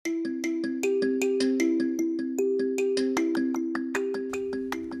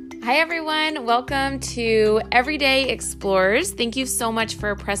Hi everyone, welcome to Everyday Explorers. Thank you so much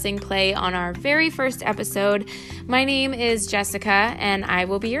for pressing play on our very first episode. My name is Jessica and I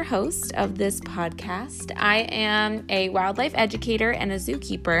will be your host of this podcast. I am a wildlife educator and a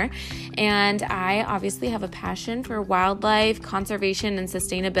zookeeper, and I obviously have a passion for wildlife, conservation, and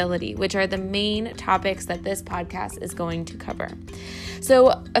sustainability, which are the main topics that this podcast is going to cover.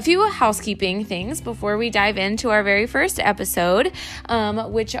 So a few housekeeping things before we dive into our very first episode,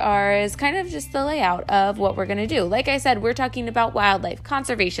 which is kind of just the layout of what we're going to do. Like I said, we're talking about wildlife,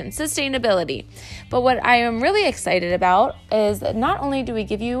 conservation, sustainability. But what I am really excited about is that not only do we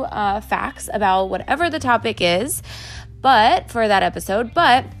give you facts about whatever the topic is, but for that episode,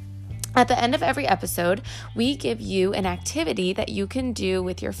 but at the end of every episode, we give you an activity that you can do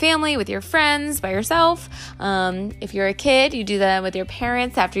with your family, with your friends, by yourself. If you're a kid, you do that with your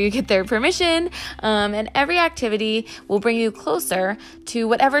parents after you get their permission. And every activity will bring you closer to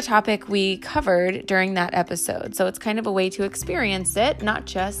whatever topic we covered during that episode. So it's kind of a way to experience it, not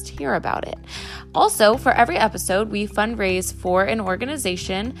just hear about it. Also, for every episode, we fundraise for an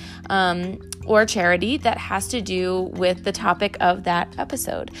organization or charity that has to do with the topic of that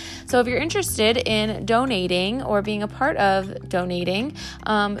episode. So if you're interested in donating or being a part of donating,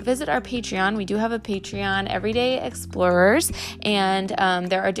 visit our Patreon. We do have a Patreon, Everyday Explorers, and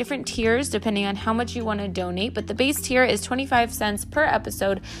there are different tiers depending on how much you want to donate, but the base tier is 25 cents per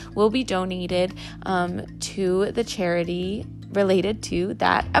episode will be donated to the charity related to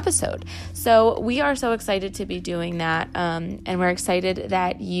that episode. So we are so excited to be doing that, and we're excited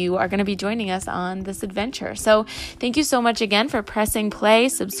that you are going to be joining us on this adventure. So thank you so much again for pressing play,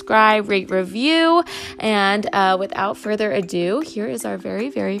 subscribe, rate, review, and without further ado, here is our very,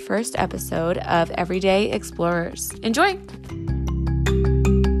 very first episode of Everyday Explorers. Enjoy!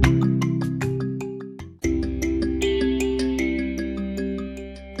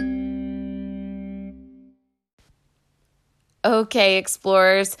 Okay,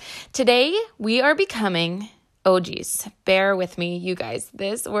 explorers, today we are becoming, oh geez, bear with me, you guys.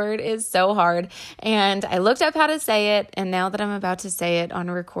 This word is so hard, and I looked up how to say it, and now that I'm about to say it on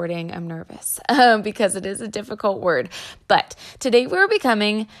a recording, I'm nervous because it is a difficult word. But today we're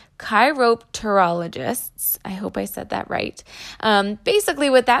becoming chiropterologists. I hope I said that right.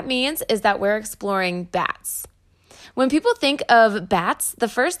 Basically, what that means is that we're exploring bats. When people think of bats, the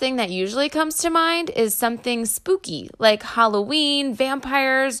first thing that usually comes to mind is something spooky, like Halloween,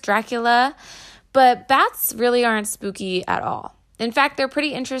 vampires, Dracula. But bats really aren't spooky at all. In fact, they're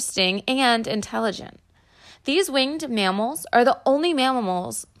pretty interesting and intelligent. These winged mammals are the only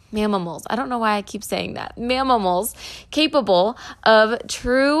mammals, I don't know why I keep saying that, mammals capable of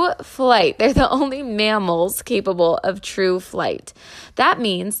true flight. They're the only mammals capable of true flight. That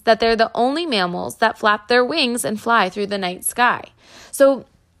means that they're the only mammals that flap their wings and fly through the night sky. So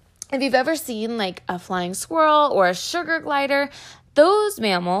if you've ever seen like a flying squirrel or a sugar glider, those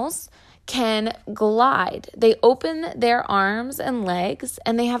mammals can glide. They open their arms and legs,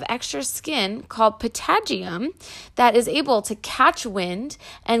 and they have extra skin called patagium that is able to catch wind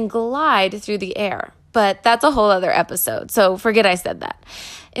and glide through the air. But that's a whole other episode, so forget I said that.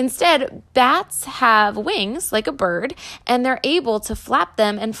 Instead, bats have wings like a bird, and they're able to flap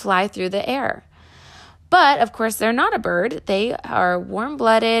them and fly through the air. But, of course, they're not a bird. They are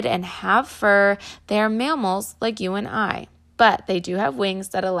warm-blooded and have fur. They're mammals like you and I. But they do have wings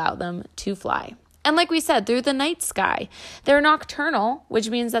that allow them to fly. And like we said, through the night sky. They're nocturnal, which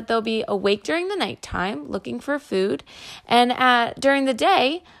means that they'll be awake during the nighttime looking for food. And during the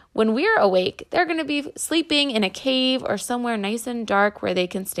day, when we're awake, they're going to be sleeping in a cave or somewhere nice and dark where they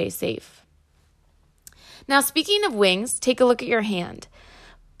can stay safe. Now, speaking of wings, take a look at your hand.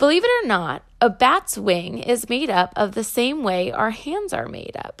 Believe it or not, a bat's wing is made up of the same way our hands are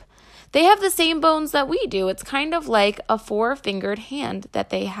made up. They have the same bones that we do. It's kind of like a four-fingered hand that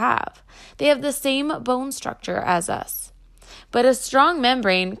they have. They have the same bone structure as us. But a strong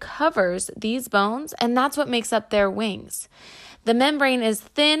membrane covers these bones, and that's what makes up their wings. The membrane is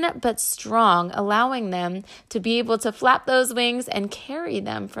thin but strong, allowing them to be able to flap those wings and carry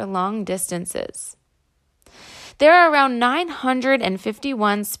them for long distances. There are around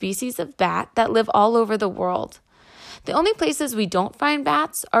 951 species of bat that live all over the world. The only places we don't find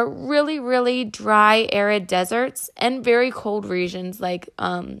bats are really, really dry, arid deserts and very cold regions like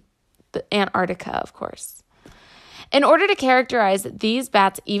Antarctica, of course. In order to characterize these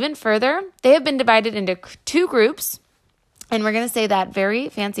bats even further, they have been divided into two groups. And we're going to say that very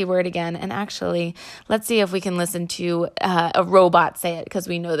fancy word again. And actually, let's see if we can listen to a robot say it because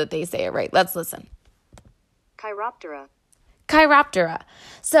we know that they say it right. Let's listen. Chiroptera. Chiroptera.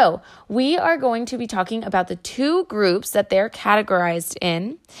 So we are going to be talking about the two groups that they're categorized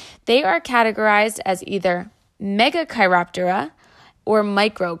in. They are categorized as either Megachiroptera or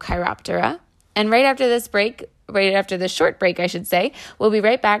Microchiroptera. And right after this short break, I should say, we'll be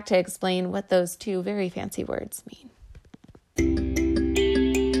right back to explain what those two very fancy words mean.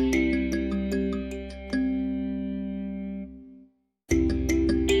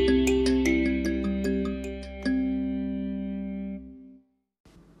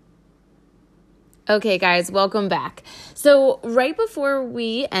 Okay, guys, welcome back. So right before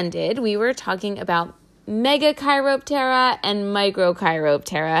we ended, we were talking about Megachiroptera and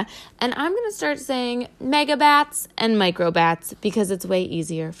Microchiroptera, and I'm going to start saying megabats and microbats because it's way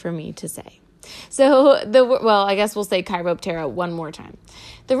easier for me to say. So I guess we'll say Chiroptera one more time.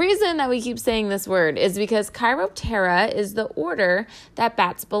 The reason that we keep saying this word is because Chiroptera is the order that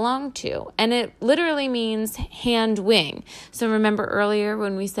bats belong to, and it literally means hand wing. So remember earlier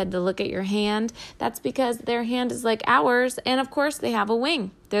when we said to look at your hand, that's because their hand is like ours, and of course they have a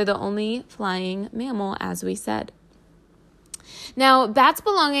wing. They're the only flying mammal, as we said. Now, bats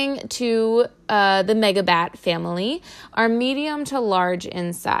belonging to the megabat family are medium to large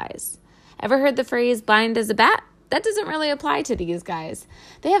in size. Ever heard the phrase blind as a bat? That doesn't really apply to these guys.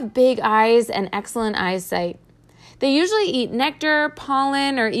 They have big eyes and excellent eyesight. They usually eat nectar,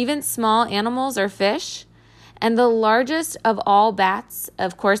 pollen, or even small animals or fish. And the largest of all bats,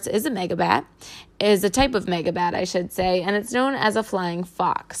 of course, is a megabat, is a type of megabat, I should say, and it's known as a flying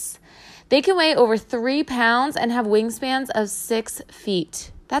fox. They can weigh over 3 pounds and have wingspans of 6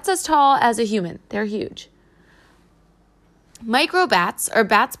 feet. That's as tall as a human. They're huge. Microbats, or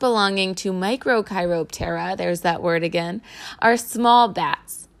bats belonging to Microchiroptera, there's that word again, are small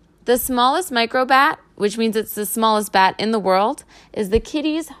bats. The smallest microbat, which means it's the smallest bat in the world, is the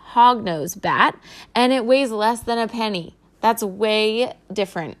Kitti's hognose bat, and it weighs less than a penny. That's way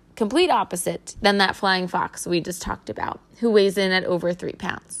different, complete opposite than that flying fox we just talked about, who weighs in at over 3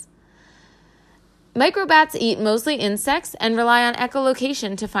 pounds. Microbats eat mostly insects and rely on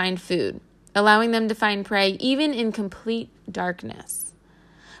echolocation to find food, allowing them to find prey even in complete darkness.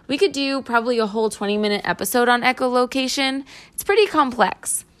 We could do probably a whole 20-minute episode on echolocation. It's pretty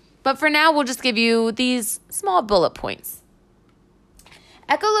complex, but for now we'll just give you these small bullet points.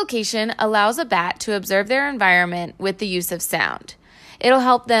 Echolocation allows a bat to observe their environment with the use of sound. It'll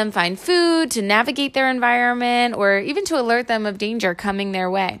help them find food, to navigate their environment, or even to alert them of danger coming their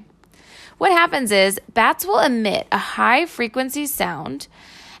way. What happens is bats will emit a high-frequency sound,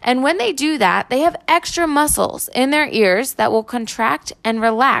 and when they do that, they have extra muscles in their ears that will contract and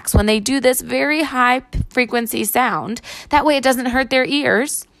relax when they do this very high-frequency sound. That way it doesn't hurt their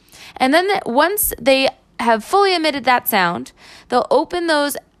ears. And then once they have fully emitted that sound, they'll open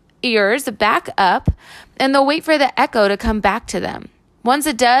those ears back up, and they'll wait for the echo to come back to them. Once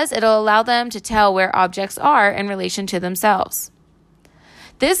it does, it'll allow them to tell where objects are in relation to themselves.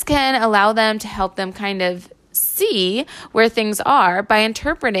 This can allow them to help them kind of see where things are by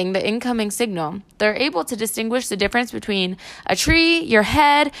interpreting the incoming signal. They're able to distinguish the difference between a tree, your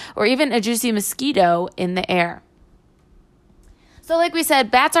head, or even a juicy mosquito in the air. So like we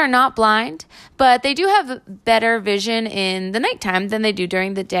said, bats are not blind, but they do have better vision in the nighttime than they do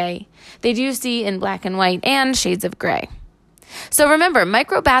during the day. They do see in black and white and shades of gray. So remember,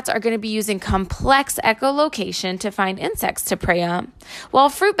 microbats are going to be using complex echolocation to find insects to prey on. While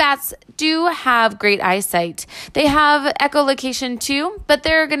fruit bats do have great eyesight, they have echolocation too, but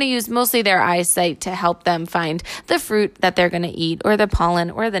they're going to use mostly their eyesight to help them find the fruit that they're going to eat, or the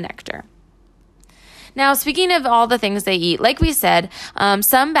pollen, or the nectar. Now, speaking of all the things they eat, like we said,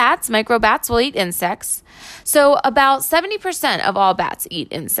 some bats, microbats, will eat insects. So about 70% of all bats eat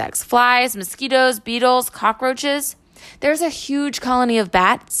insects: flies, mosquitoes, beetles, cockroaches. There's a huge colony of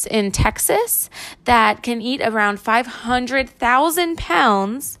bats in Texas that can eat around 500,000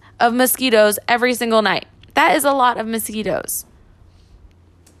 pounds of mosquitoes every single night. That is a lot of mosquitoes.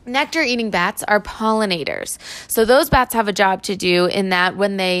 Nectar-eating bats are pollinators. So those bats have a job to do in that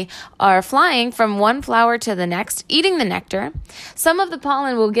when they are flying from one flower to the next, eating the nectar, some of the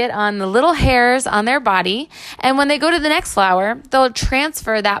pollen will get on the little hairs on their body, and when they go to the next flower, they'll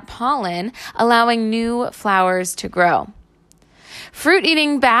transfer that pollen, allowing new flowers to grow.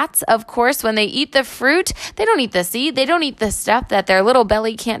 Fruit-eating bats, of course, when they eat the fruit, they don't eat the seed. They don't eat the stuff that their little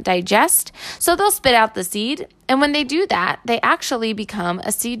belly can't digest. So they'll spit out the seed. And when they do that, they actually become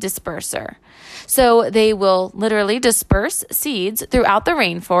a seed disperser. So they will literally disperse seeds throughout the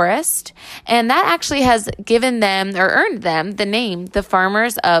rainforest. And that actually has given them, or earned them, the name, the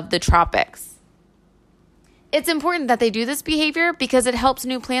farmers of the tropics. It's important that they do this behavior because it helps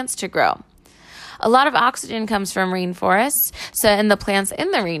new plants to grow. A lot of oxygen comes from rainforests, and the plants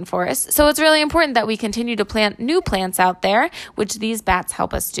in the rainforest. So it's really important that we continue to plant new plants out there, which these bats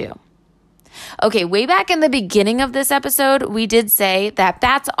help us do. Okay, way back in the beginning of this episode, we did say that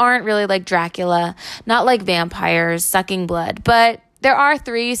bats aren't really like Dracula, not like vampires sucking blood, but there are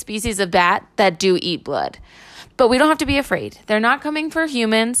 3 species of bat that do eat blood. But we don't have to be afraid. They're not coming for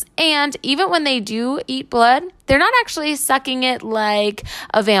humans, and even when they do eat blood, they're not actually sucking it like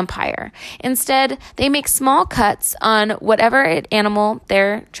a vampire. Instead, they make small cuts on whatever animal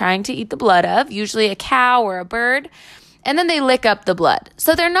they're trying to eat the blood of, usually a cow or a bird, and then they lick up the blood.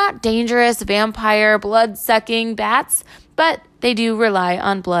 So they're not dangerous vampire blood-sucking bats, but they do rely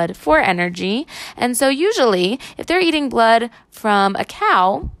on blood for energy. And so usually, if they're eating blood from a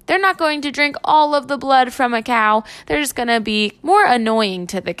cow, they're not going to drink all of the blood from a cow. They're just going to be more annoying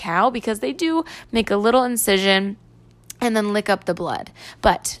to the cow because they do make a little incision and then lick up the blood.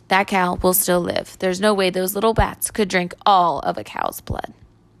 But that cow will still live. There's no way those little bats could drink all of a cow's blood.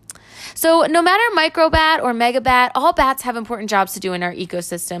 So no matter microbat or megabat, all bats have important jobs to do in our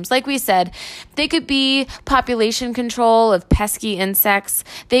ecosystems. Like we said, they could be population control of pesky insects.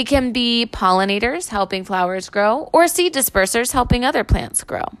 They can be pollinators, helping flowers grow, or seed dispersers, helping other plants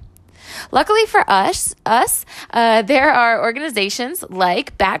grow. Luckily for us, there are organizations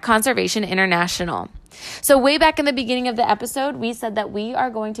like Bat Conservation International. So way back in the beginning of the episode, we said that we are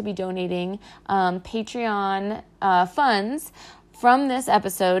going to be donating Patreon funds from this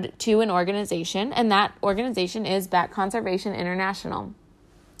episode to an organization, and that organization is Bat Conservation International.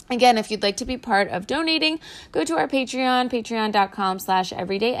 Again, if you'd like to be part of donating, go to our Patreon,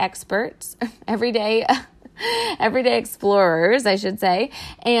 patreon.com/everydayexperts, everyday explorers, I should say,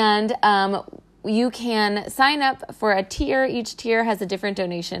 and you can sign up for a tier. Each tier has a different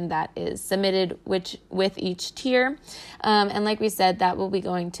donation that is submitted with each tier, and like we said, that will be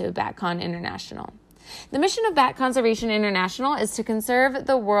going to BatCon International. The mission of Bat Conservation International is to conserve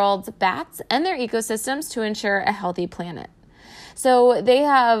the world's bats and their ecosystems to ensure a healthy planet. So they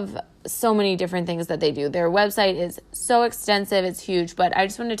have so many different things that they do. Their website is so extensive, it's huge, but I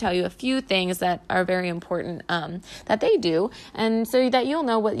just want to tell you a few things that are very important that they do, and so that you'll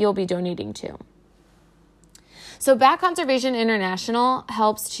know what you'll be donating to. So Bat Conservation International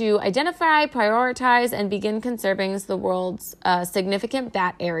helps to identify, prioritize, and begin conserving the world's significant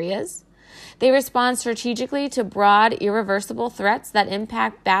bat areas. They respond strategically to broad, irreversible threats that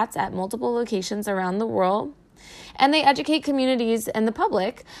impact bats at multiple locations around the world. And they educate communities and the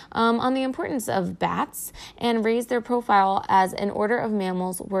public on the importance of bats and raise their profile as an order of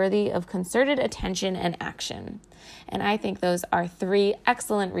mammals worthy of concerted attention and action. And I think those are 3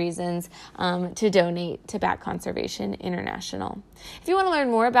 excellent reasons to donate to Bat Conservation International. If you want to learn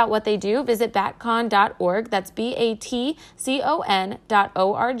more about what they do, visit batcon.org. That's batcon.org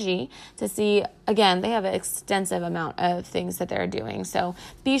to see, again, they have an extensive amount of things that they're doing. So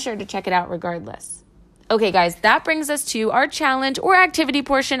be sure to check it out regardless. Okay, guys, that brings us to our challenge or activity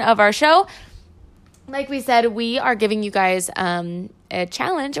portion of our show. Like we said, we are giving you guys a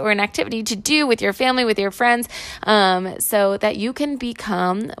challenge or an activity to do with your family, with your friends, so that you can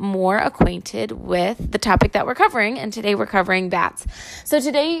become more acquainted with the topic that we're covering. And today we're covering bats. So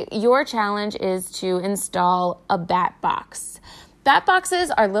today your challenge is to install a bat box. Bat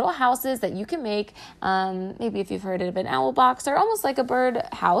boxes are little houses that you can make, maybe if you've heard of an owl box, or almost like a bird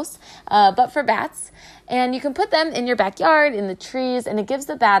house, but for bats. And you can put them in your backyard, in the trees, and it gives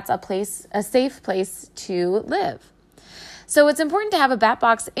the bats a safe place to live. So it's important to have a bat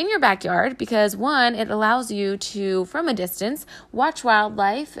box in your backyard because, one, it allows you to, from a distance, watch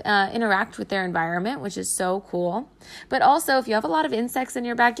wildlife, interact with their environment, which is so cool. But also, if you have a lot of insects in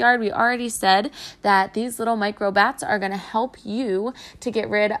your backyard, we already said that these little microbats are going to help you to get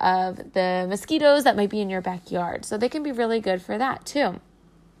rid of the mosquitoes that might be in your backyard. So they can be really good for that too.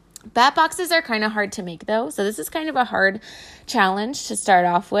 Bat boxes are kind of hard to make though, so this is kind of a hard challenge to start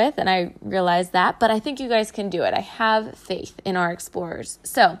off with, and I realize that, but I think you guys can do it. I have faith in our explorers.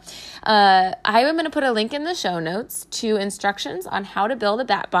 So I am going to put a link in the show notes to instructions on how to build a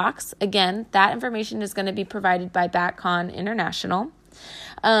bat box. Again, that information is going to be provided by BatCon International.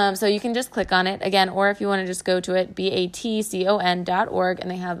 So you can just click on it again, or if you want to just go to it, batcon.org, and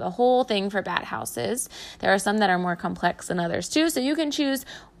they have the whole thing for bat houses. There are some that are more complex than others too, so you can choose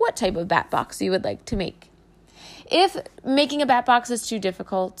what type of bat box you would like to make. If making a bat box is too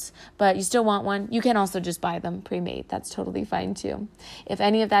difficult, but you still want one, you can also just buy them pre-made. That's totally fine too. If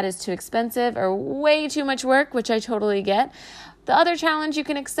any of that is too expensive or way too much work, which I totally get, The other challenge you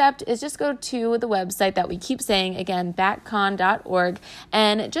can accept is just go to the website that we keep saying, again, batcon.org,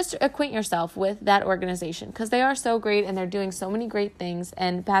 and just acquaint yourself with that organization because they are so great and they're doing so many great things,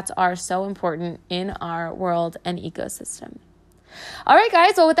 and bats are so important in our world and ecosystem. All right,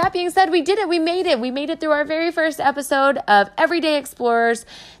 guys. Well, with that being said, we did it. We made it. We made it through our very first episode of Everyday Explorers.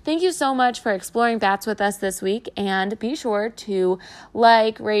 Thank you so much for exploring bats with us this week. And be sure to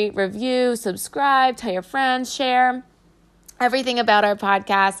like, rate, review, subscribe, tell your friends, share everything about our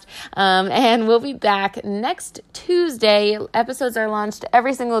podcast. And we'll be back next Tuesday. Episodes are launched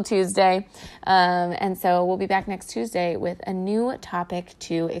every single Tuesday. And so we'll be back next Tuesday with a new topic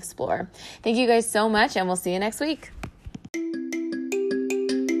to explore. Thank you guys so much, and we'll see you next week.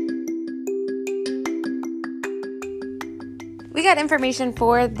 We got information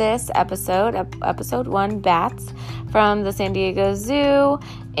for this episode, episode 1, bats, from the San Diego Zoo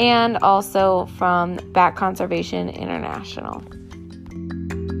and also from Bat Conservation International.